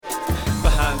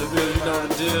you know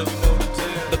the deal.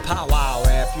 The powwow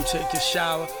after you take your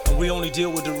shower, and we only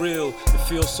deal with the real. It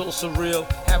feels so surreal,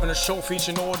 having a show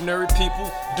featuring ordinary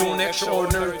people doing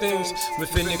extraordinary things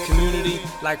within their community,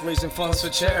 like raising funds for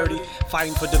charity,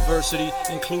 fighting for diversity,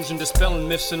 inclusion, dispelling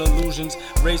myths and illusions,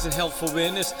 raising health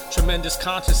awareness, tremendous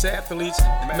conscious athletes,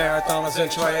 marathoners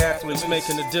and triathletes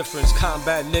making a difference,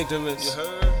 combating ignorance.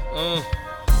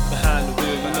 Behind the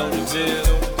wheel, you know the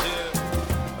deal.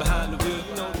 Behind the wheel,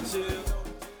 you know the deal.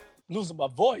 Losing my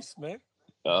voice, man.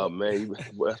 Oh man,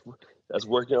 that's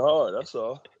working hard. That's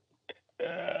all.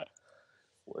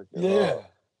 Working hard.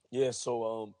 Yeah.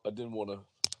 So I didn't want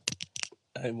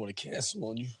to cancel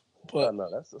on you, Oh but no,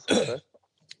 that's okay.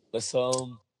 let's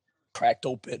cracked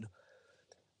open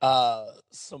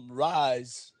some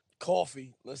Rise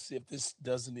coffee. Let's see if this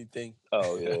does anything.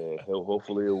 Oh yeah,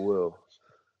 hopefully it will.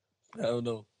 I don't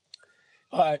know.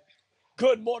 All right.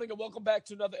 Good morning and welcome back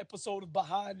to another episode of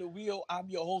Behind the Wheel. I'm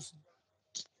your host,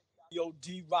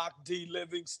 D-Rock D.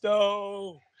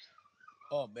 Livingstone.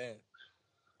 Oh, man.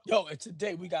 Yo, and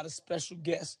today we got a special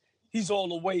guest. He's all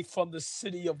the way from the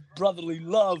city of brotherly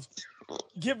love.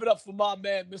 Give it up for my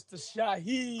man, Mr.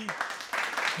 Shaheed.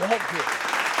 The Hope Kid.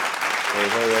 Hey,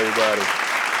 everybody.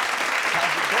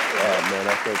 How's it going? Man,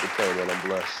 I can't complain, man. I'm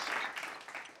blessed.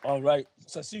 All right.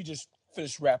 So I see you just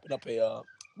finished wrapping up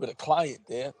with a client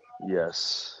there.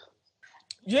 Yes.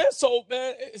 Yeah, so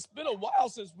man, it's been a while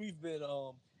since we've been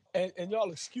and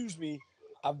y'all excuse me,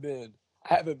 I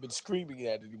haven't been screaming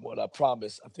at anyone, I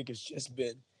promise. I think it's just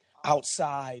been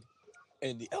outside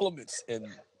in the elements and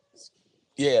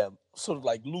yeah, sort of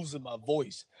like losing my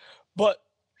voice. But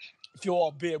if you all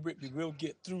bear with me, we'll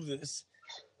get through this.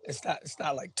 It's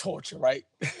not like torture, right?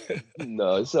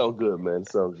 No, it sounds good, man. It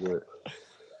sounds good.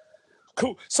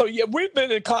 Cool. So yeah, we've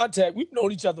been in contact. We've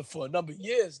known each other for a number of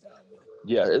years now.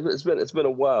 Yeah, it's been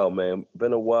a while, man.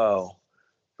 Been a while.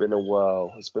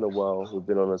 It's been a while. We've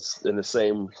been in the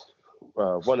same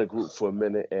running group for a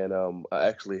minute, and I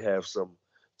actually have some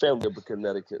family up in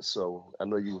Connecticut, so I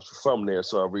know you was from there,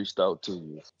 so I reached out to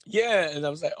you. Yeah, and I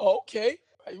was like, oh, okay,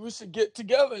 we should get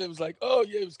together. And it was like, oh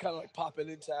yeah, it was kind of like popping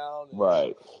in town, and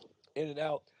Right? In and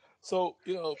out. So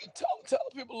tell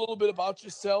people a little bit about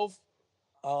yourself.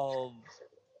 I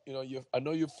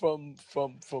know you're from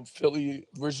Philly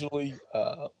originally.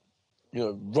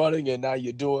 Running, and now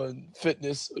you're doing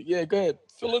fitness. So yeah, go ahead,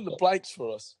 fill in the blanks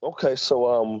for us. Okay,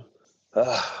 so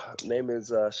name is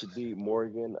Shadeed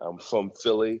Morgan. I'm from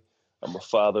Philly. I'm a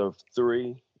father of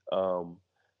 3. I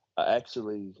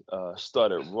actually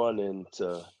started running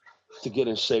to get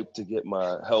in shape, to get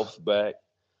my health back,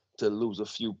 to lose a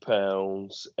few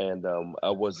pounds, and I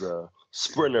was a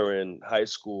sprinter in high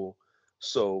school,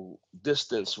 so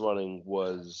distance running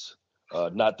was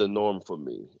not the norm for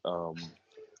me.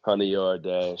 100-yard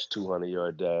dash,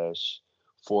 200-yard dash,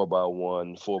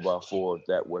 4x1, 4x4.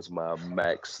 That was my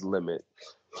max limit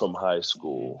from high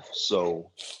school.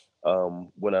 So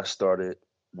when I started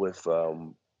with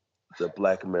the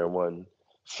Black Men Run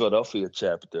Philadelphia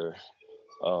chapter,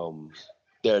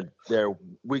 their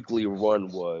weekly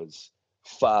run was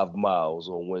 5 miles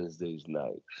on Wednesdays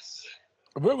nights.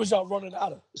 Where was y'all running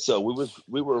out of? So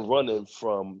we were running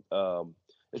from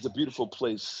it's a beautiful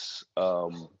place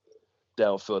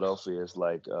down Philadelphia. It's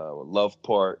like Love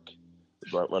Park,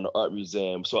 around the Art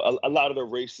Museum. So a lot of the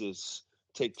races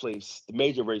take place. The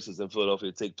major races in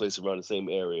Philadelphia take place around the same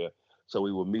area. So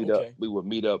we would meet up. We would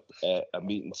meet up at a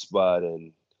meeting spot,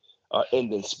 and our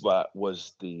ending spot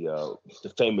was the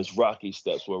famous Rocky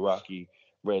steps, where Rocky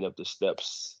ran up the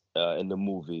steps in the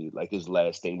movie, like his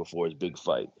last thing before his big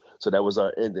fight. So that was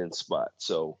our ending spot.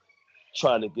 So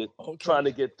trying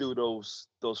to get through those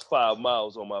 5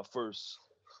 miles on my first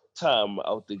time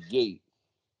out the gate,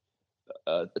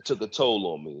 it took a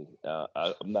toll on me.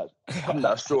 I'm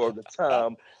not sure of the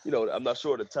time. I'm not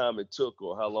sure of the time it took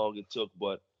or how long it took,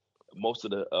 but most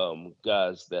of the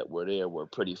guys that were there were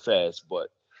pretty fast, but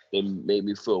they made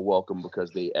me feel welcome because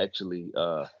they actually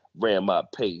ran my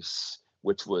pace,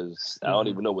 which was, I don't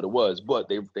even know what it was, but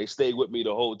they stayed with me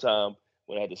the whole time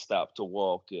when I had to stop to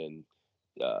walk and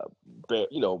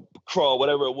crawl,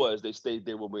 whatever it was. They stayed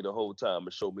there with me the whole time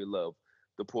and showed me love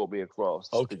to pull me across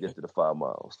to get to the 5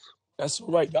 miles. That's all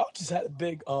right. Y'all just had a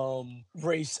big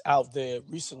race out there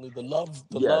recently. The love,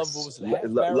 what was it?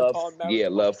 Marathon? Yeah,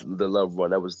 the love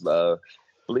run. That was, I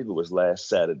believe it was last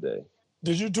Saturday.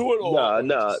 Did you do it?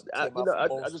 No.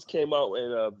 I just came out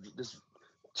and just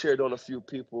cheered on a few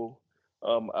people.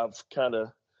 I've kind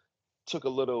of took a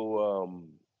little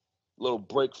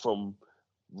break from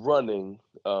running.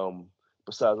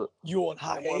 Besides, you on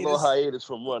hiatus? I'm on a little hiatus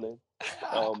from running.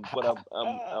 But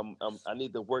I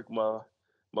need to work my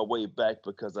my way back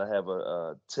because I have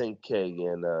a 10K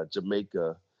in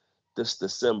Jamaica this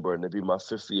December, and it'll be my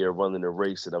 5th year running the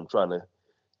race, and I'm trying to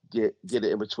get it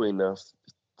in between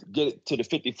get it to the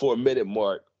 54-minute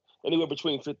mark, anywhere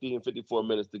between 50 and 54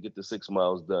 minutes to get the 6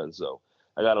 miles done. So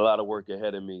I got a lot of work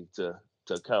ahead of me to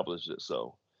accomplish it.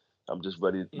 So I'm just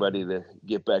ready to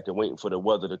get back and waiting for the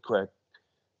weather to crack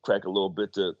a little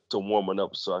bit to warming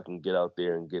up so I can get out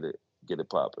there and get it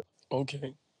popping.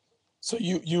 Okay. So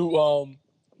you were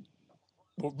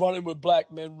running with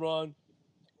Black Men Run,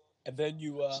 and then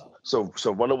you So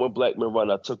running with Black Men Run,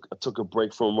 I took a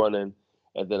break from running,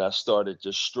 and then I started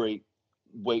just straight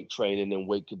weight training and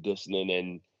weight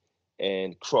conditioning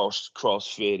and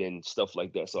CrossFit and stuff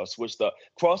like that. So I switched up.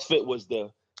 CrossFit was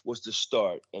the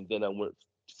start, and then I went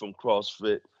from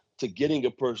CrossFit to getting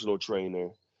a personal trainer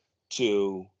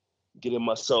to getting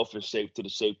myself in shape to the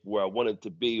shape where I wanted to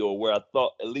be, or where I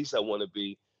thought at least I want to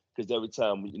be. Because every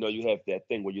time, you have that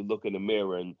thing where you look in the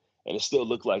mirror and it still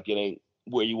look like it ain't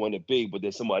where you want to be, but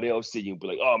then somebody else see you and be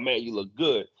like, oh man, you look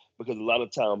good. Because a lot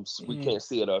of times we can't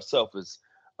see it ourselves. It's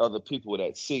other people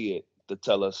that see it to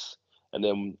tell us. And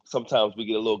then sometimes we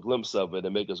get a little glimpse of it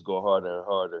and make us go harder and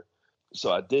harder.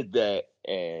 So I did that.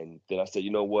 And then I said,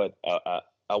 you know what?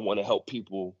 I want to help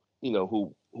people,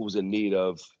 who's in need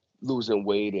of losing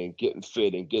weight and getting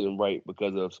fit and getting right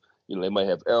because of, they might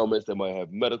have ailments, they might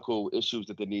have medical issues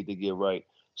that they need to get right.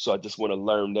 So I just want to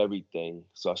learn everything.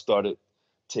 So I started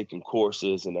taking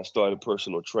courses and I started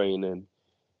personal training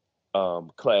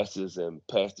classes and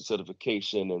passed the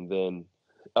certification. And then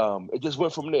it just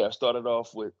went from there. I started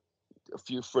off with a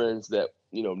few friends that,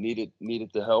 needed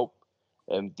the help.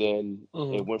 And then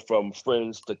it went from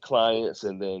friends to clients.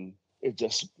 And then it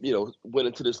just, went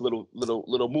into this little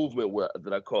movement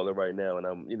that I call it right now. And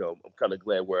I'm kind of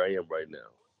glad where I am right now.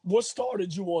 What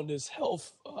started you on this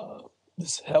health, I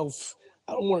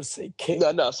don't want to say kick.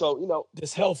 No. So,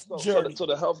 this health journey. So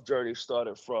the health journey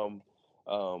started from,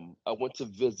 I went to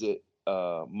visit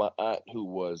my aunt who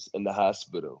was in the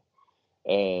hospital.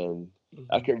 And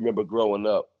I can remember growing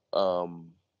up,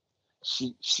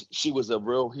 she was a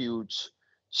real huge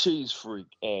cheese freak,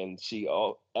 and she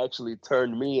actually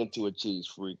turned me into a cheese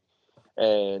freak.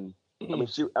 And I mean,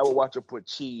 I would watch her put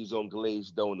cheese on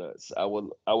glazed donuts. I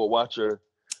would watch her.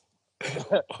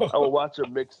 I would watch her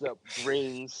mix up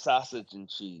greens, sausage, and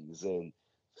cheese, and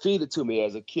feed it to me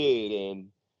as a kid. And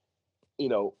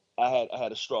I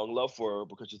had a strong love for her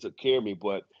because she took care of me.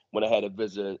 But when I had a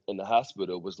visit in the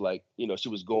hospital, it was like she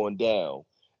was going down,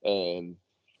 and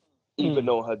even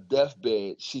on her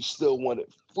deathbed, she still wanted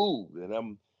food.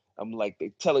 And I'm like,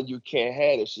 they telling you can't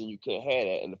have this and you can't have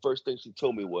that. And the first thing she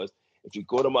told me was, if you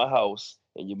go to my house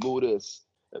and you move this,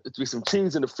 there'll be some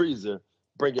cheese in the freezer,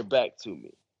 bring it back to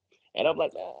me. And I'm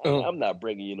like, I'm not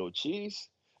bringing you no cheese.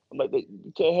 I'm like,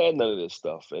 you can't have none of this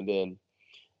stuff. And then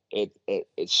it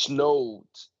snowed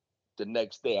the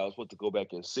next day. I was supposed to go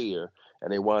back and see her,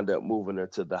 and they wound up moving her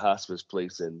to the hospice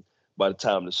place. And by the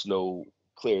time the snow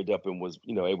cleared up and was,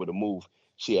 able to move,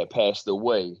 she had passed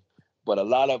away. But a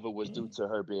lot of it was due to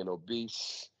her being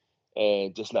obese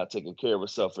and just not taking care of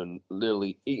herself and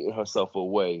literally eating herself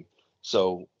away.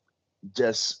 So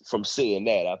just from seeing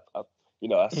that,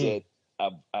 I said,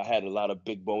 I had a lot of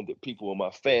big boned people in my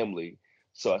family.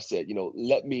 So I said,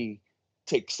 let me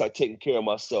start taking care of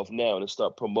myself now and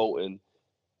start promoting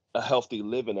a healthy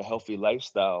living, a healthy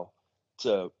lifestyle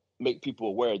to make people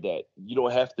aware that you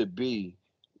don't have to be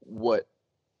what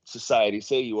society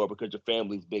say you are because your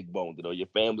family's big boned, your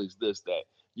family's this, that.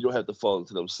 You don't have to fall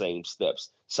into those same steps.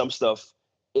 Some stuff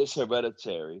is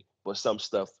hereditary, but some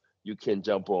stuff you can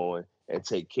jump on and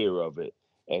take care of it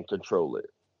and control it.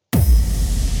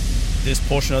 This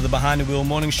portion of the Behind the Wheel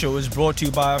Morning Show is brought to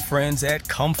you by our friends at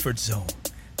Comfort Zone.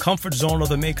 Comfort Zone are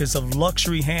the makers of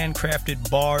luxury handcrafted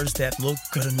bars that look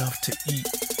good enough to eat.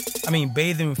 I mean,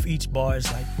 bathing with each bar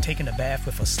is like taking a bath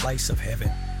with a slice of heaven.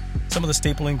 Some of the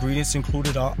staple ingredients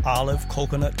included are olive,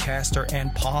 coconut, castor,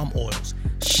 and palm oils,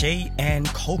 shea, and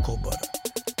cocoa butter.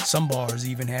 Some bars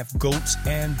even have goats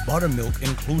and buttermilk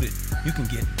included. You can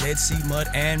get Dead Sea mud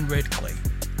and red clay.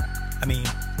 I mean,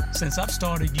 since I've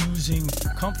started using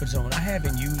Comfort Zone, I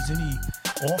haven't used any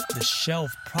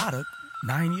off-the-shelf product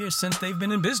 9 years since they've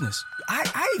been in business.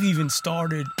 I've even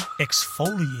started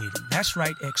exfoliating. That's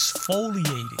right,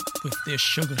 exfoliating with their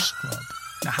sugar scrub.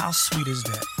 Now, how sweet is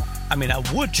that? I mean, I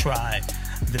would try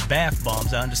the bath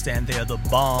bombs. I understand they're the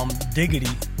bomb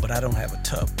diggity, but I don't have a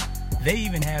tub. They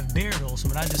even have beard oil. So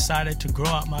when I decided to grow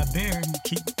out my beard and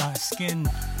keep my skin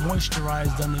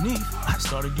moisturized underneath, I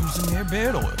started using their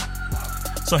beard oil.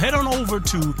 So head on over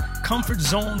to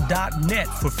comfortzone.net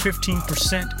for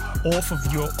 15% off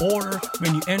of your order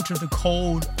when you enter the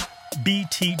code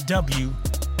BTW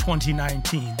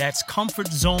 2019. That's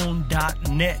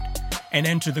comfortzone.net and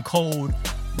enter the code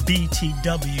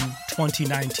BTW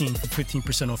 2019 for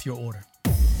 15% off your order.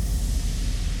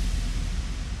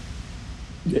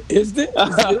 Is there?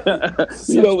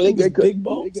 You know, they big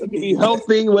bones. They be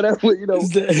healthy, whatever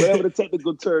whatever the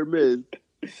technical term is.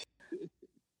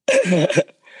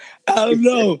 I don't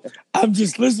know. I'm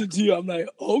just listening to you. I'm like,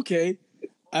 okay.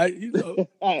 That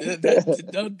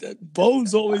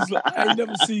bones always. I ain't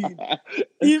never seen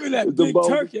even that big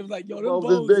turkey. I'm like, yo, them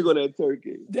bones is big on that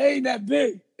turkey. They ain't that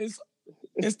big. It's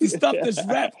the stuff that's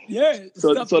wrapped. Yeah.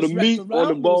 So the meat on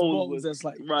the bones that's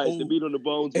like the meat on the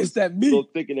bones. It's that meat. So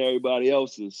thicker than everybody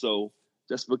else's. So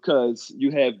just because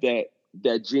you have that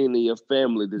gene in your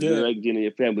family, the genetic gene in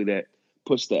your family that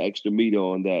puts the extra meat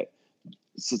on that.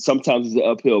 So sometimes it's an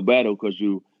uphill battle because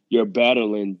you're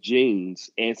battling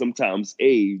genes and sometimes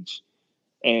age,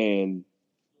 and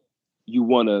you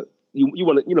want to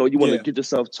get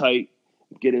yourself tight,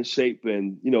 get in shape,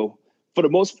 and for the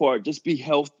most part just be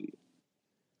healthy.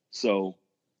 So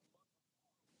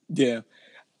yeah,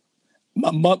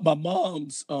 my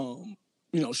mom's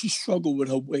she struggled with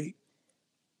her weight.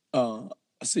 I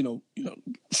said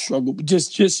struggle, but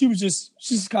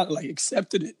she's kind of like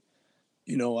accepted it.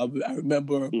 I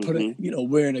remember putting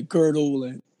wearing a girdle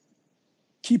and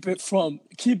keep it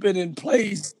in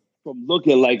place from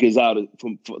looking like it's out of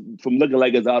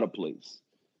place.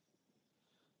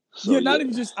 So, not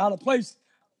even just out of place.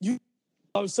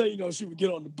 I was saying, she would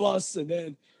get on the bus and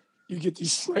then you get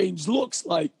these strange looks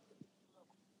like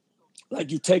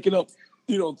you're taking up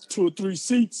 2 or 3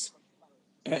 seats,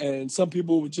 and some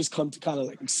people would just come to kind of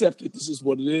like accept it. This is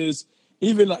what it is.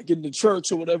 Even like in the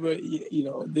church or whatever,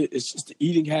 it's just the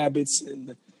eating habits,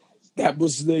 and that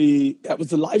was the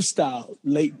lifestyle.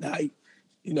 Late night,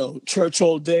 church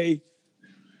all day,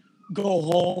 go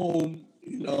home,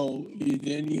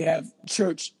 then you have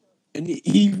church in the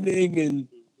evening, and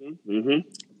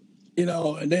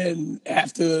and then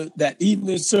after that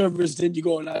evening service, then you're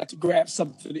going out to grab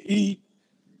something to eat.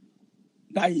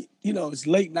 Now, it's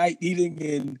late night eating,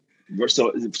 and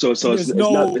so there was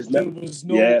no,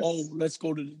 let's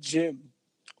go to the gym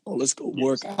or let's go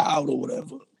work out or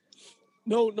whatever.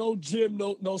 No gym,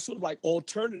 no sort of like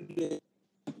alternative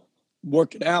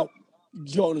working out,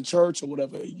 going to church or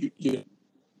whatever. You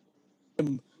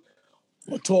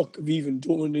or talk of even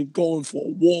going for a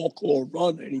walk or a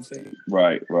run or anything.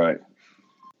 Right.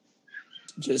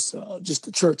 Just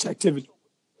the church activity.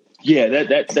 Yeah,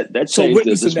 that changed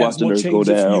as just watching her go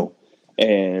down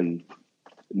and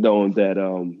knowing that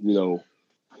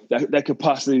that could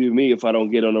possibly be me if I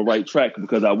don't get on the right track,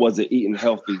 because I wasn't eating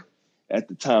healthy at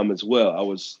the time as well. I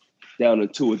was down to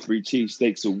 2 or 3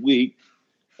 cheesesteaks a week,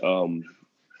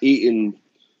 eating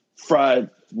fried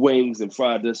wings and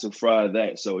fried this and fried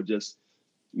that. So it just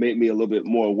made me a little bit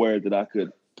more aware that I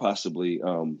could possibly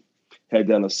head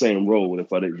down the same road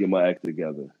if I didn't get my act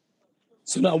together.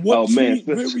 So now, where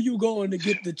were you going to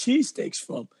get the cheesesteaks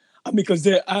from? I mean, because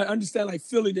I understand, like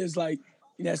Philly, there's like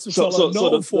that's what y'all are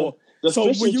known for. So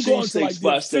when you go to like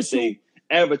spots that they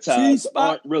advertise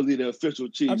aren't really the official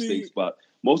cheesesteak spot.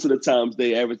 Most of the times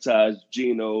they advertise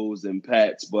Geno's and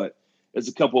Pat's, but there's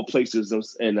a couple of places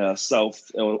in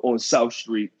South on South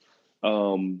Street.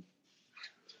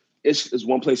 It's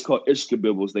one place called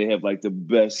Ishkabibble's. They have like the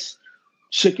best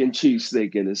chicken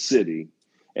cheesesteak in the city.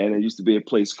 And it used to be a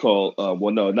place called,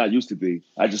 not used to be.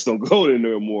 I just don't go there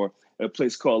no more. A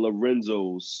place called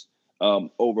Lorenzo's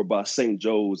over by St.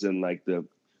 Joe's, and like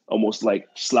almost like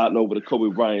sliding over to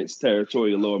Kobe Bryant's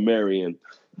territory of Lower Marion.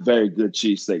 Very good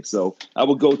cheesesteak. So I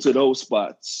would go to those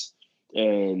spots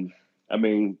and,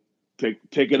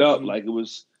 pick it up like it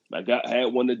was. I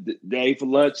had one the day for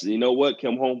lunch. And you know what?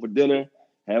 Come home for dinner,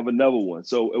 have another one.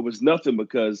 So it was nothing,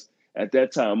 because at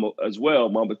that time as well,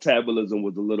 my metabolism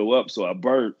was a little up, so I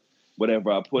burnt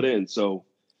whatever I put in. So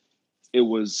it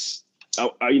was,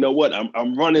 you know what?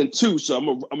 I'm running too, so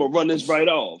I'm gonna run this right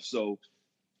off. So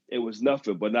it was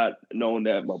nothing, but not knowing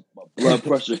that my blood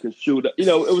pressure could shoot up. It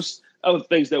was other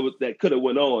things that could have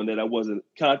went on that I wasn't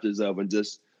conscious of, and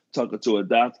just talking to a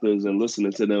doctors and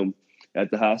listening to them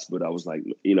at the hospital, I was like,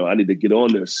 I need to get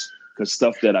on this, because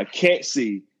stuff that I can't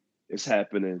see is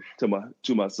happening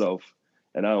to myself.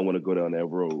 And I don't want to go down that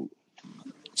road.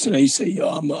 So now you say, yo,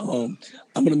 I'm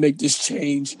gonna make this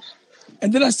change,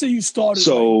 and then I say you started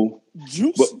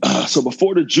juicing. So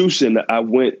before the juicing, I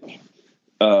went,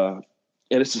 and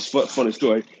this is a funny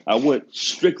story. I went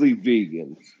strictly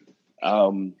vegan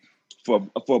for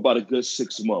about a good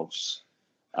 6 months.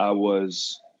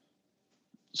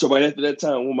 So right after that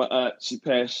time, when my aunt, she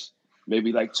passed,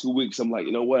 maybe like 2 weeks, I'm like,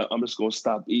 you know what? I'm just gonna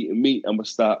stop eating meat. I'm gonna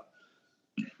stop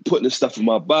putting this stuff in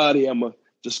my body. I'm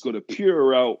just going to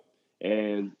pure out.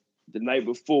 And the night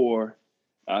before,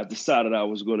 I decided I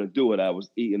was going to do it. I was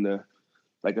eating a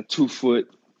 2-foot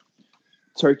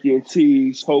turkey and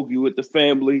cheese hoagie with the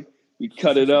family. We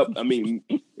cut it up. I mean,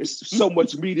 it's so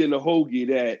much meat in the hoagie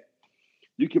that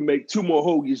you can make 2 more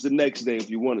hoagies the next day if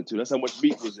you wanted to. That's how much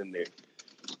meat was in there.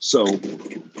 So,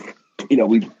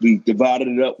 we divided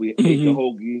it up. We ate the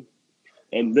hoagie.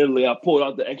 And literally, I pulled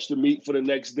out the extra meat for the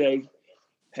next day,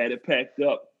 had it packed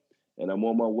up, and I'm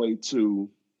on my way to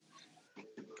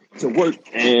work.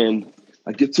 And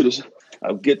I get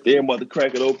there, I'm about to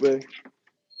crack it open.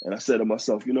 And I said to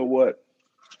myself, you know what?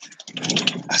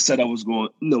 I said I was going,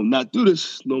 not do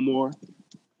this no more.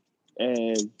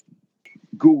 And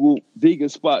Google vegan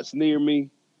spots near me.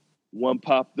 One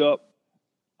popped up,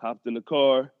 hopped in the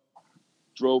car,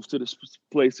 drove to this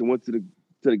place and went to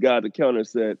the guy at the counter and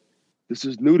said, this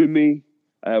is new to me.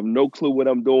 I have no clue what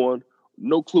I'm doing,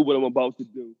 no clue what I'm about to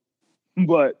do.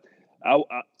 But I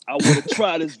want to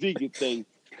try this vegan thing.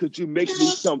 Could you make me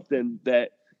something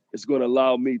that is going to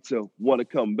allow me to want to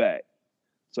come back?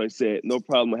 So I said, no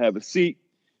problem. I have a seat.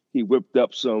 He whipped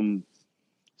up some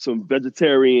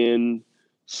vegetarian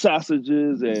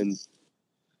sausages and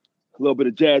a little bit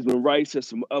of jasmine rice and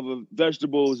some other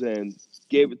vegetables and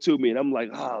gave it to me. And I'm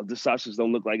like, the sausages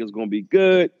don't look like it's going to be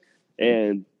good.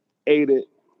 And ate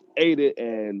it,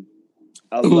 and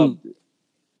I loved it.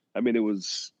 I mean, it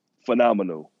was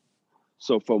phenomenal.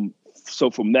 So from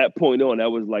that point on, that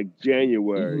was like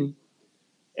January,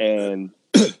 and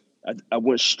I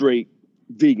went straight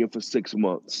vegan for 6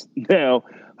 months. Now,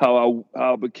 how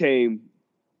I became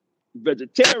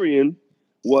vegetarian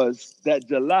was that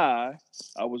July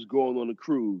I was going on a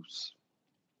cruise,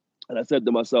 and I said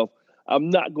to myself,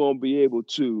 I'm not going to be able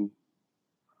to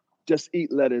just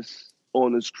eat lettuce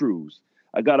on this cruise.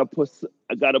 I gotta put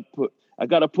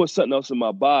something else in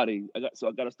my body. I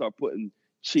gotta start putting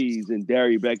cheese and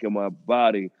dairy back in my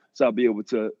body, so I'll be able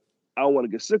to. I don't want to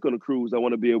get sick on the cruise. I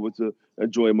want to be able to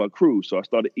enjoy my cruise. So I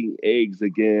started eating eggs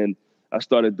again. I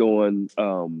started doing.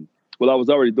 I was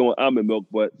already doing almond milk,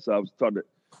 but I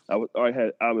already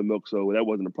had almond milk, so that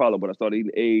wasn't a problem. But I started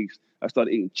eating eggs. I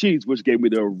started eating cheese, which gave me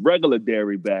the regular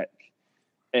dairy back,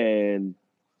 and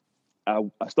I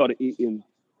started eating.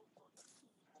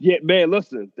 Yeah, man,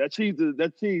 listen, that cheese,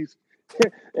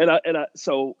 and I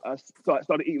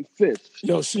started eating fish.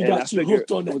 Yo, she got you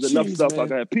hooked on that cheese, enough stuff. Man. I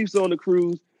got pizza on the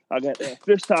cruise. I got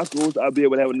fish tacos. I'll be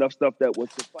able to have enough stuff that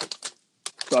would suffice,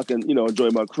 so I can, enjoy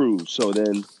my cruise. So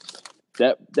then,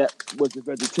 that was the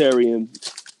vegetarian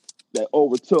that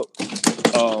overtook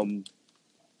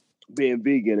being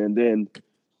vegan, and then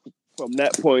from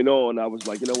that point on, I was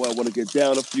like, you know what, I want to get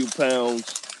down a few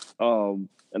pounds.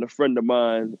 And a friend of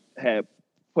mine had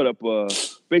put up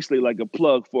basically like a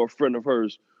plug for a friend of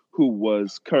hers who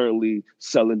was currently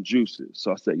selling juices.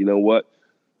 So I said, you know what?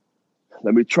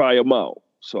 Let me try them out.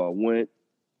 So I went,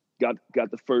 got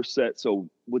the first set. So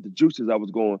with the juices, I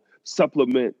was going to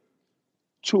supplement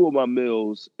 2 of my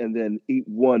meals and then eat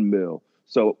 1 meal.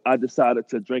 So I decided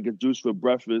to drink a juice for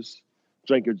breakfast,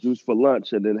 drink a juice for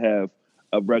lunch, and then have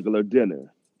a regular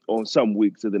dinner on some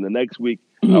weeks. And then the next week,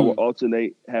 I will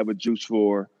alternate, have a juice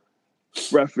for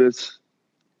breakfast,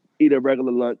 eat a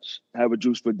regular lunch, have a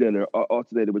juice for dinner,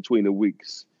 alternated between the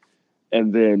weeks.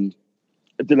 And then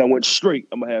I went straight.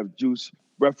 I'm going to have juice,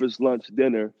 breakfast, lunch,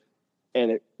 dinner.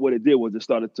 And what it did was it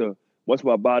started to, once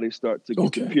my body started to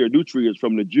get the pure nutrients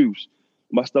from the juice,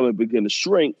 my stomach began to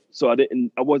shrink. So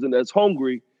I wasn't as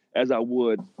hungry as I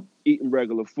would eating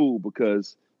regular food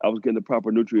because I was getting the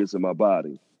proper nutrients in my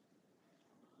body.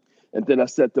 And then I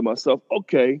said to myself,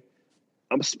 okay,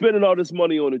 I'm spending all this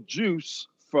money on a juice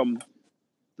from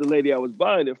the lady I was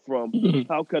buying it from.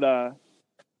 How could I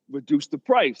reduce the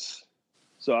price?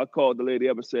 So I called the lady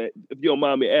up and said, if you don't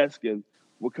mind me asking,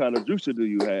 what kind of juicer do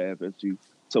you have? And she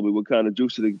told me what kind of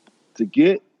juicer to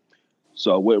get.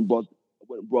 So I went and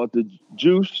brought the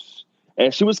juice.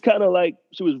 And she was kind of like,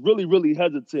 she was really, really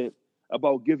hesitant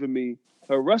about giving me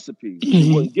her recipes.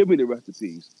 She wouldn't give me the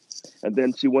recipes. And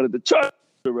then she wanted to charge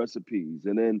the recipes.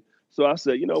 And then, so I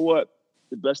said, you know what?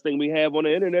 The best thing we have on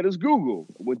the internet is Google.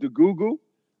 I went to Google,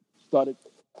 started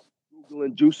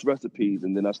Googling juice recipes,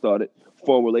 and then I started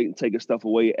formulating, taking stuff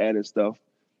away, adding stuff.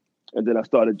 And then I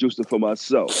started juicing for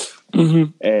myself.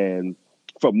 And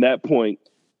from that point,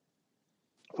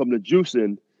 from the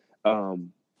juicing,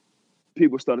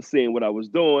 people started seeing what I was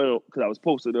doing because I was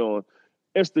posting on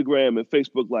Instagram and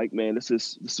Facebook like, man, this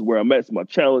is where I'm at. It's my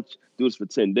challenge. Do this for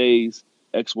 10 days,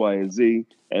 X, Y, and Z.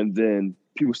 And then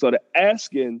people started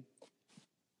asking,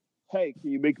 hey,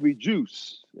 can you make me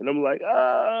juice? And I'm like,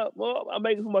 well, I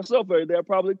make it for myself every day. I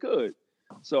probably could.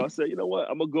 So I said, you know what?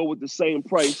 I'm gonna go with the same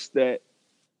price that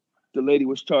the lady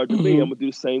was charging me. I'm gonna do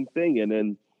the same thing. And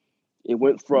then it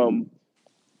went from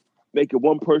making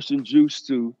one person juice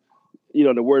to,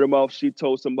 the word of mouth. She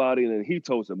told somebody, and then he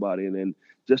told somebody, and then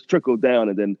just trickled down.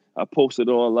 And then I posted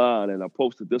online, and I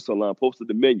posted this online, posted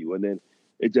the menu, and then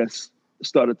it just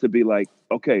started to be like,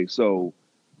 okay, so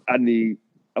I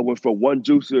went from one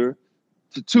juicer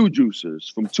to two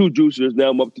juicers. From two juicers, now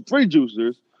I'm up to three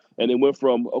juicers. And it went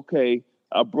from, okay,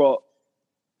 I brought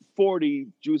 40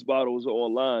 juice bottles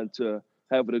online to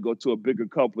having to go to a bigger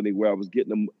company where I was getting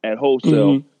them at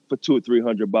wholesale for 200 or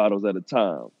 300 bottles at a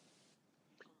time.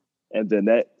 And then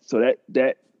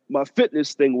that my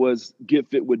fitness thing was Get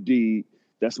Fit with D.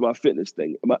 That's my fitness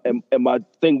thing. And my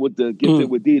thing with the Get Fit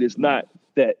with D is not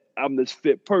that I'm this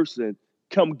fit person.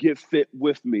 Come get fit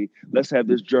with me. Let's have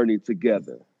this journey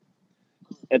together.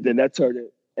 And then that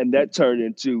turned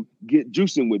into Get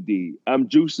Juicing with D. I'm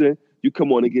juicing. You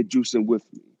come on and get juicing with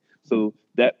me. So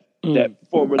that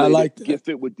formulated like Get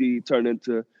Fit with D turned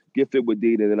into Get Fit with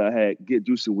D, and then I had Get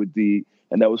Juicing with D,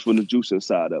 and that was from the juicing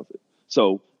side of it.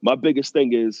 So my biggest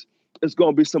thing is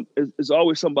it's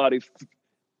always somebody,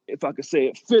 if I could say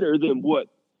it, fitter than what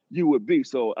you would be.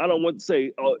 So I don't want to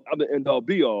say, oh, I'm the end all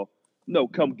be all. No,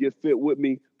 come get fit with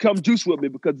me. Come juice with me,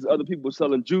 because there's other people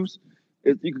selling juice.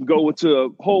 You can go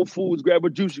into Whole Foods, grab a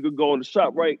juice. You can go in the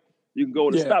shop, right? You can go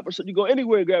in the Stop and Shop. You can go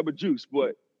anywhere and grab a juice,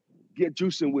 but get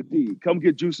juicing with D. Come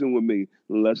get juicing with me.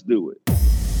 Let's do it.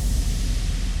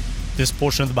 This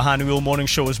portion of the Behind the Wheel Morning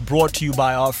Show is brought to you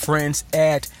by our friends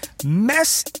at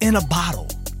Mess in a Bottle.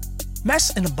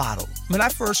 Mess in a Bottle. When I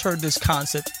first heard this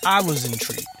concept, I was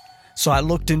intrigued. So I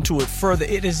looked into it further.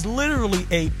 It is literally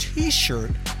a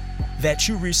t-shirt that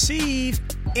you receive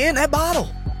in a bottle.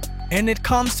 And it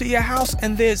comes to your house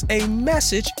and there's a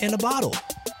message in a bottle.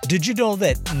 Did you know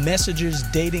that messages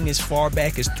dating as far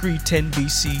back as 310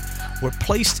 BC were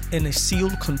placed in a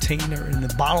sealed container and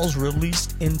the bottles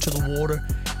released into the water?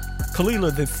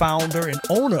 Kalila, the founder and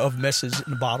owner of Message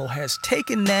in a Bottle, has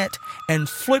taken that and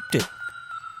flipped it.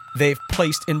 They've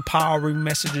placed empowering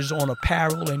messages on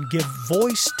apparel and give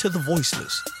voice to the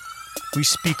voiceless. We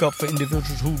speak up for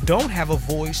individuals who don't have a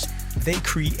voice. They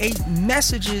create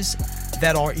messages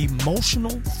that are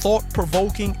emotional,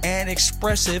 thought-provoking, and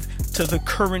expressive to the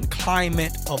current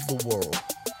climate of the world.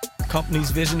 The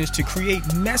company's vision is to create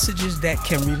messages that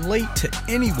can relate to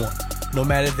anyone, no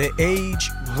matter their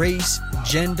age, race,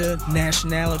 gender,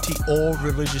 nationality, or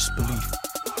religious belief.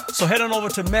 So head on over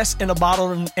to Mess in a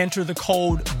Bottle and enter the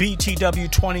code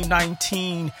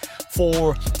BTW2019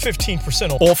 for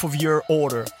 15% off of your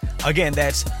order. Again,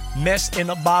 that's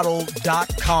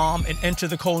messinabottle.com and enter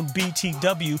the code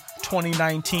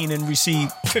BTW2019 and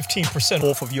receive 15%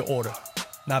 off of your order.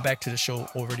 Now back to the show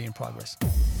already in progress.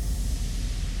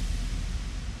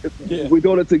 We're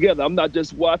doing it together. I'm not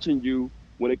just watching you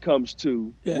when it comes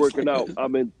to working out.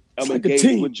 I'm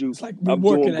engaged with you. I'm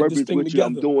doing burpees with you.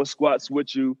 I'm doing squats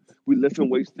with you. We lifting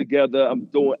weights together. I'm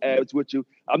doing abs with you.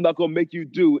 I'm not going to make you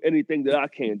do anything that I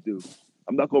can't do.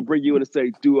 I'm not going to bring you in and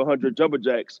say, do 100 jumper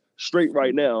jacks straight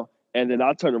right now, and then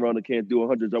I'll turn around and can't do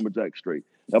 100 jumper jacks straight.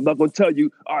 I'm not going to tell you,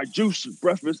 all right, juice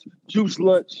breakfast, juice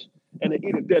lunch, and then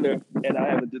eat a dinner, and I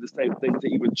haven't did the same thing to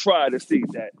even try to see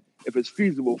that if it's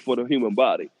feasible for the human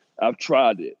body. I've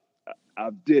tried it.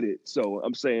 I've did it. So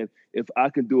I'm saying if I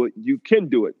can do it, you can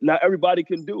do it. Not everybody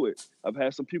can do it. I've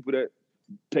had some people that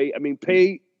pay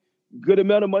good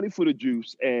amount of money for the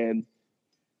juice, and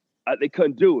they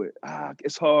couldn't do it.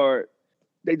 It's hard.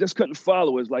 They just couldn't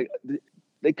follow it. It's like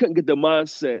they couldn't get the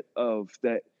mindset of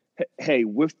that, hey,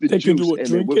 with the juice and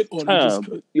then with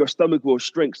time, your stomach will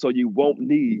shrink so you won't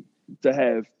need to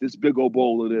have this big old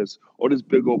bowl of this or this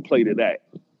big old plate of that.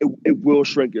 It will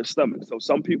shrink your stomach. So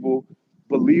some people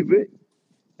believe it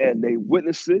and they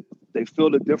witness it. They feel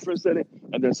the difference in it.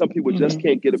 And then some people just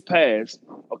can't get it past,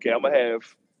 okay, I'm going to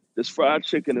have this fried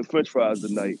chicken and french fries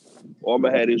tonight, or I'm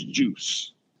going to have this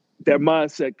juice. Their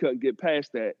mindset couldn't get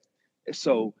past that. And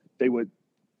so they would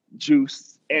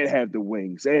juice and have the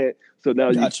wings. And so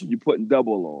now you're putting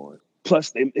double on.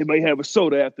 Plus, they may have a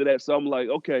soda after that. So I'm like,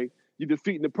 okay, you're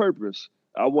defeating the purpose.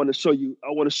 I want to show you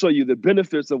the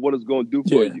benefits of what it's going to do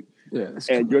for you. Yeah,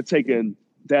 and you're taking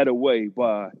that away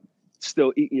by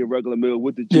still eating your regular meal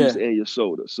with the juice and your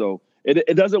soda. So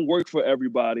it doesn't work for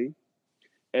everybody.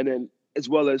 And then as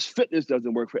well as fitness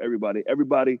doesn't work for everybody.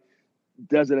 Everybody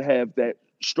doesn't have that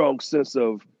strong sense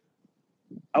of,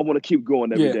 I want to keep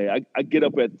going every day. I get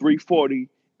up at 3:40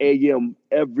 a.m.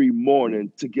 every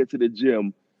morning to get to the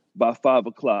gym by 5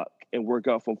 o'clock and work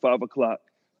out from 5 o'clock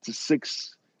to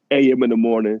 6 a.m. in the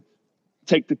morning,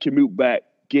 take the commute back,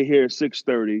 get here at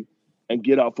 6:30, and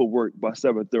get out for work by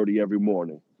 7:30 every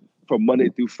morning from Monday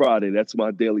through Friday. That's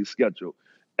my daily schedule.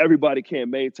 Everybody can't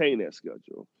maintain that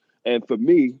schedule. And for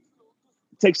me,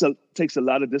 it takes a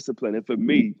lot of discipline. And for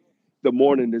me, the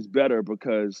morning is better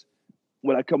because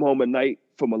when I come home at night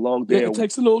from a long day, it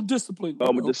takes a little discipline.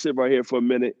 I'm gonna just sit right here for a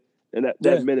minute, and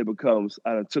that minute becomes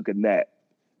I done took a nap.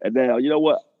 And now, you know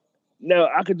what? Now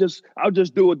I'll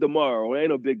just do it tomorrow. It ain't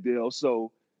no big deal.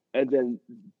 So, and then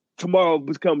tomorrow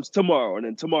becomes tomorrow, and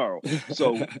then tomorrow.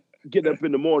 So, getting up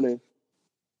in the morning,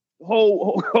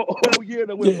 whole year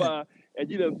that went by, and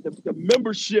the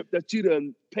membership that you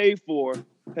done paid for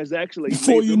has actually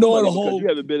before you know it, a whole because you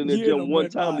haven't been in the gym one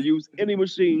time to use any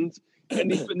machines,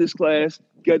 any fitness class,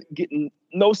 getting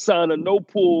no sauna, no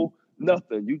pool,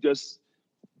 nothing. You just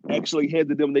actually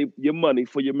handed them your money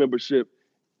for your membership.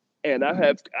 And I've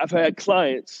had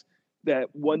clients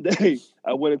that one day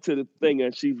I went into the thing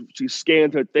and she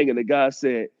scanned her thing and the guy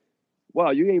said,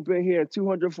 "Wow, you ain't been here in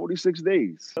 246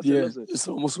 days." I said, it's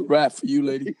almost a wrap for you,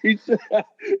 lady. he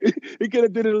could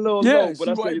have did it a little low, but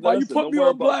I said, why you put me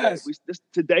on blast?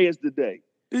 Today is the day.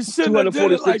 He shouldn't have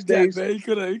did it like days. That, man. He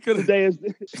could have. Today is.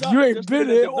 You ain't been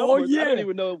here all year. I don't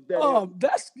even know if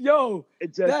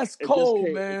that. That's cold,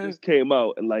 man. It just came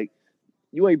out and like,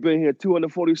 you ain't been here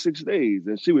 246 days,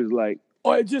 and she was like,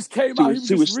 "Oh, it just came out."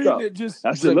 He was reading it.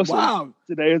 I said, "Listen, wow,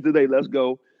 today is the day. Let's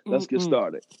go. Let's get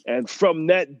started." And from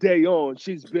that day on,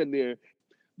 she's been there.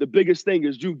 The biggest thing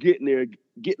is you getting there,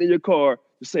 getting in your car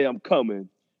to say, "I'm coming.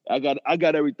 I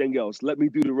got everything else. Let me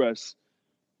do the rest.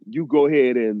 You go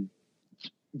ahead and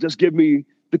just give me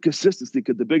the consistency."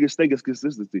 Because the biggest thing is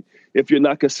consistency. If you're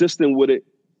not consistent with it,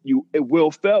 it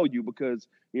will fail you because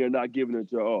you're not giving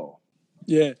it your all.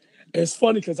 Yeah, it's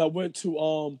funny because I went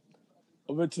to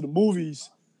the movies.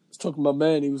 I was talking to my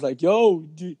man. He was like, "Yo,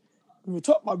 we were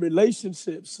talking about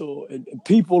relationships and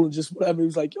people and just whatever." He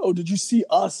was like, "Yo, did you see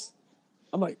Us?"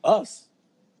 I'm like, "Us?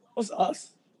 What's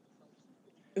Us?"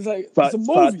 It's like it's a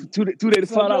movie. Two days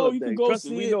to find out. You can go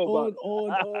see it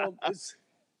on it's,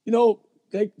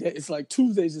 it's like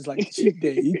Tuesdays is like cheap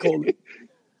day. He called it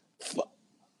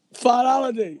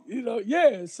 $5 day.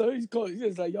 Yeah. So he's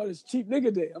like, "Yo, this cheap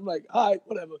nigga day." I'm like, "All right,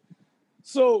 whatever."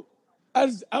 So I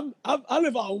live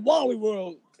out in Wally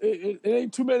World. It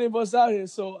ain't too many of us out here.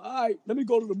 So all right, let me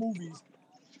go to the movies.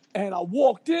 And I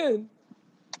walked in,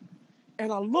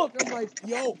 and I looked. I'm like,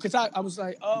 "Yo," because I was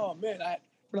like, "Oh man!"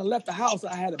 When I left the house,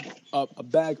 I had a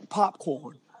bag of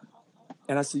popcorn.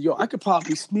 And I said, "Yo, I could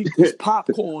probably sneak this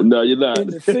popcorn no, you're not. in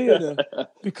the theater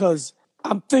because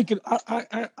I'm thinking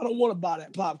I don't want to buy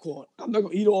that popcorn. I'm not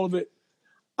gonna eat all of it.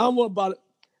 I don't want to buy it.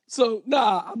 So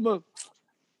I'm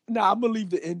gonna leave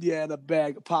the Indiana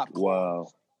bag of popcorn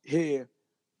here."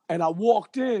 And I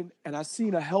walked in and I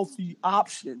seen a healthy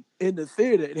option in the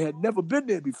theater. It had never been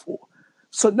there before.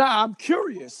 So now I'm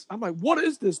curious. I'm like, "What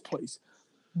is this place?"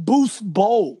 Boost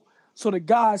Bowl. So the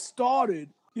guy started,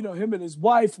 him and his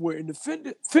wife were in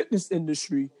the fitness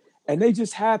industry, and they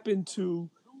just happened to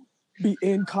be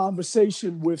in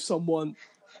conversation with someone,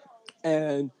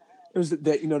 and it was that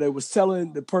they were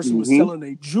selling. The person was selling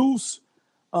a juice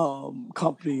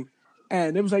company,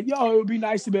 and it was like, "Yo, it would be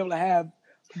nice to be able to have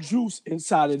juice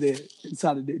inside of their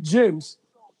gyms,"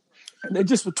 and they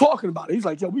just were talking about it. He's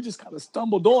like, "Yo, we just kind of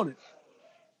stumbled on it,"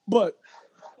 but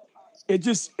it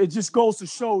just goes to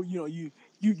show, you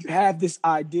have this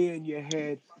idea in your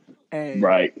head, and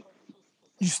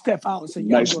you step out and say,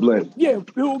 "Nice blend." Yeah,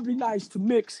 it would be nice to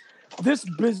mix this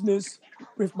business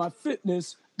with my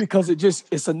fitness because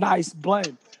it's a nice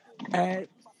blend, and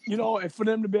and for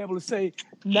them to be able to say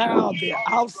now they're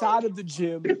outside of the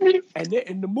gym and they're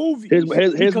in the movie. Here's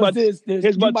my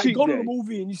you might cheat go day. to the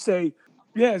movie and you say,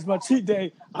 "Yeah, it's my cheat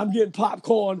day. I'm getting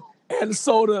popcorn and the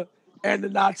soda and the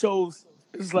nachos."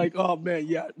 It's like, oh man,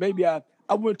 yeah, maybe I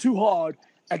went too hard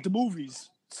at the movies.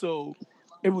 So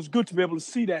it was good to be able to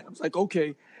see that. I was like,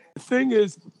 okay. The thing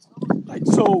is, like,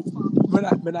 so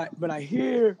when I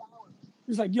hear,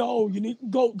 it's like, "Yo, you need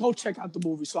go check out the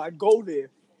movie." So I go there.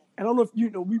 And I don't know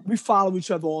if we follow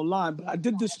each other online, but I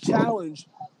did this challenge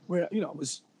where I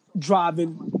was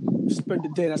driving, spend the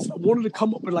day, and I wanted to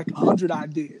come up with like 100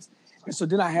 ideas. And so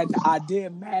then I had the idea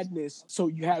madness. So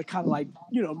you had kind of like,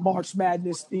 March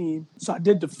Madness theme. So I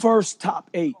did the first top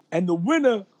 8. And the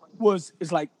winner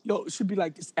is like, it should be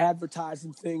like this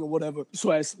advertising thing or whatever. So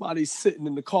as somebody's sitting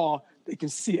in the car, they can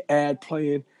see an ad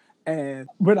playing. And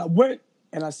when I went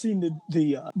and I seen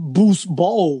the Boost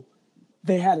Bowl,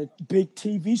 they had a big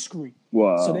TV screen.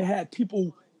 Wow. So they had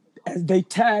people, as they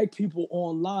tag people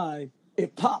online,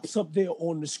 it pops up there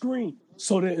on the screen.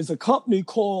 So there is a company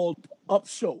called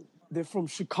Upshow. They're from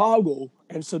Chicago,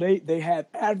 and so they have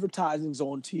advertisings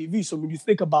on TV. So when you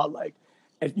think about like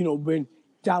and when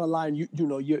down the line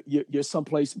you're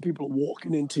someplace and people are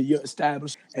walking into your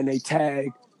establishment and they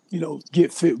tag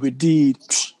Get Fit with Deed,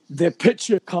 their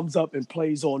picture comes up and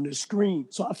plays on the screen.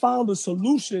 So I found a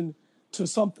solution to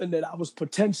something that I was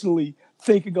potentially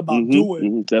thinking about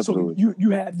doing. Definitely. So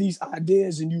you have these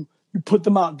ideas and you put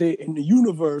them out there in the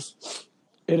universe.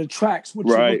 It attracts what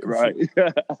you're looking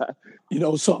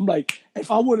for. So I'm like,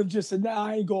 if I would have just said, "Nah,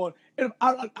 I ain't going,"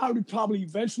 I would probably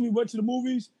eventually went to the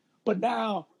movies. But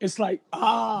now it's like,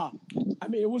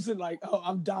 it wasn't like, oh,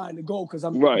 I'm dying to go because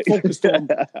I'm focused on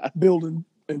building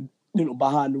and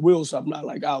behind the wheel. So I'm not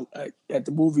like out at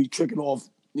the movie tricking off.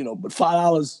 But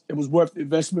 $5, it was worth the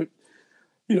investment.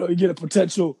 You get a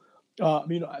potential.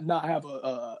 Not have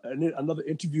another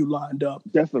interview lined up.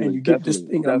 Definitely, and you get this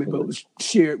thing. I'm able to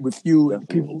share it with you and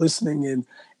people listening,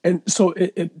 and so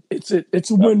it's a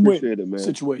win-win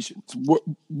situation. It's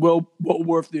well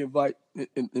worth the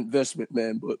investment,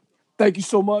 man. But thank you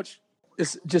so much.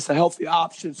 It's just a healthy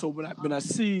option. So when I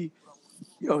see,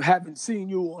 having seen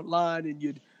you online and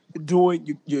you're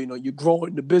doing, you're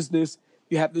growing the business.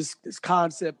 You have this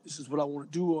concept. This is what I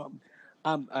want to do.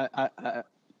 I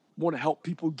want to help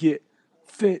people get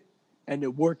fit and they're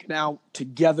working out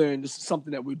together, and this is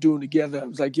something that we're doing together. I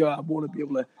was like, I want to be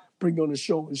able to bring you on the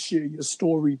show and share your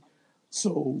story.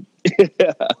 So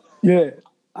yeah,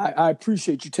 I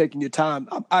appreciate you taking your time.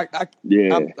 I can't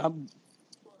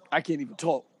even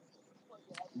talk,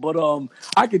 but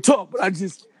I can talk, but I'm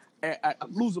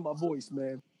losing my voice,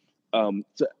 man.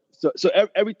 So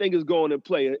everything is going in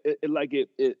play.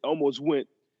 It almost went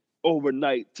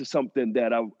overnight to something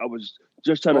that I was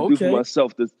just trying to do for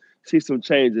myself to see some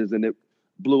changes, and it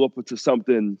blew up into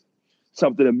something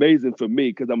amazing for me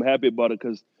because I'm happy about it.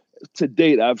 Because to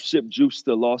date, I've shipped juice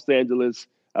to Los Angeles,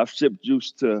 I've shipped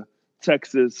juice to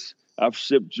Texas, I've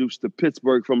shipped juice to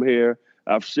Pittsburgh from here,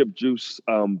 I've shipped juice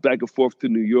back and forth to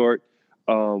New York.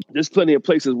 There's plenty of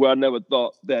places where I never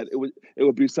thought that it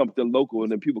would be something local,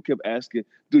 and then people kept asking,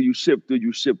 "Do you ship? Do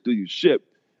you ship? Do you ship?"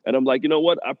 And I'm like, you know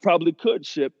what? I probably could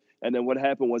ship. And then what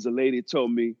happened was a lady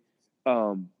told me,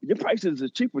 your prices are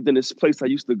cheaper than this place I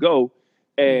used to go.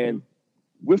 And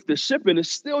with the shipping,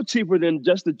 it's still cheaper than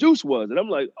just the juice was. And I'm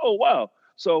like, oh, wow.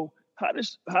 So how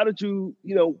did you,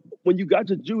 when you got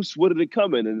your juice, what did it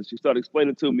come in? And she started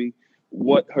explaining to me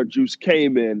what her juice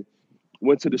came in,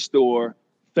 went to the store,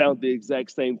 found the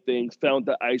exact same things, found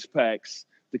the ice packs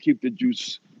to keep the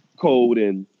juice cold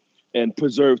and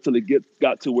preserved till it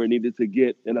got to where it needed to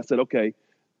get. And I said, okay,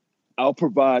 I'll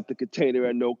provide the container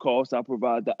at no cost. I'll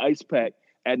provide the ice pack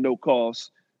at no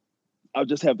cost. I'll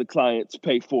just have the clients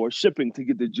pay for shipping to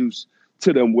get the juice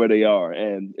to them where they are.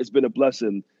 And it's been a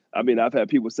blessing. I mean, I've had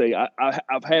people say, I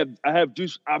have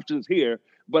juice options here,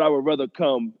 but I would rather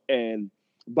come and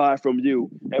buy from you.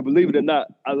 And believe it or not,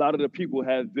 a lot of the people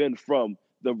have been from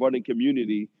the running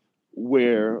community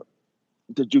where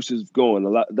the juice is going.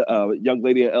 The young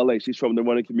lady in LA, she's from the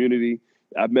running community.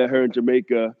 I met her in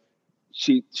Jamaica.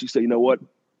 She said, you know what?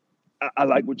 I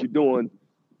like what you're doing.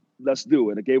 Let's do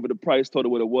it. I gave her the price, told her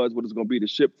what it was going to be to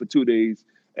ship for 2 days.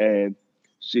 And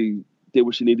she did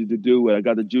what she needed to do. And I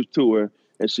got the juice to her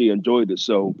and she enjoyed it.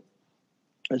 So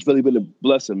it's really been a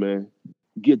blessing, man.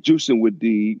 Get juicing with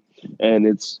Deed. And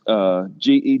it's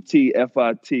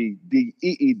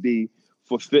GETFITDEED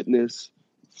for fitness.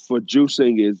 For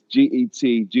juicing is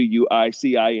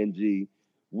GETGUICING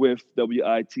with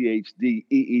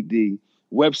WITHDEED.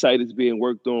 Website is being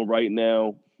worked on right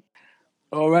now.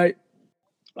 All right.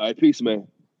 All right. Peace, man.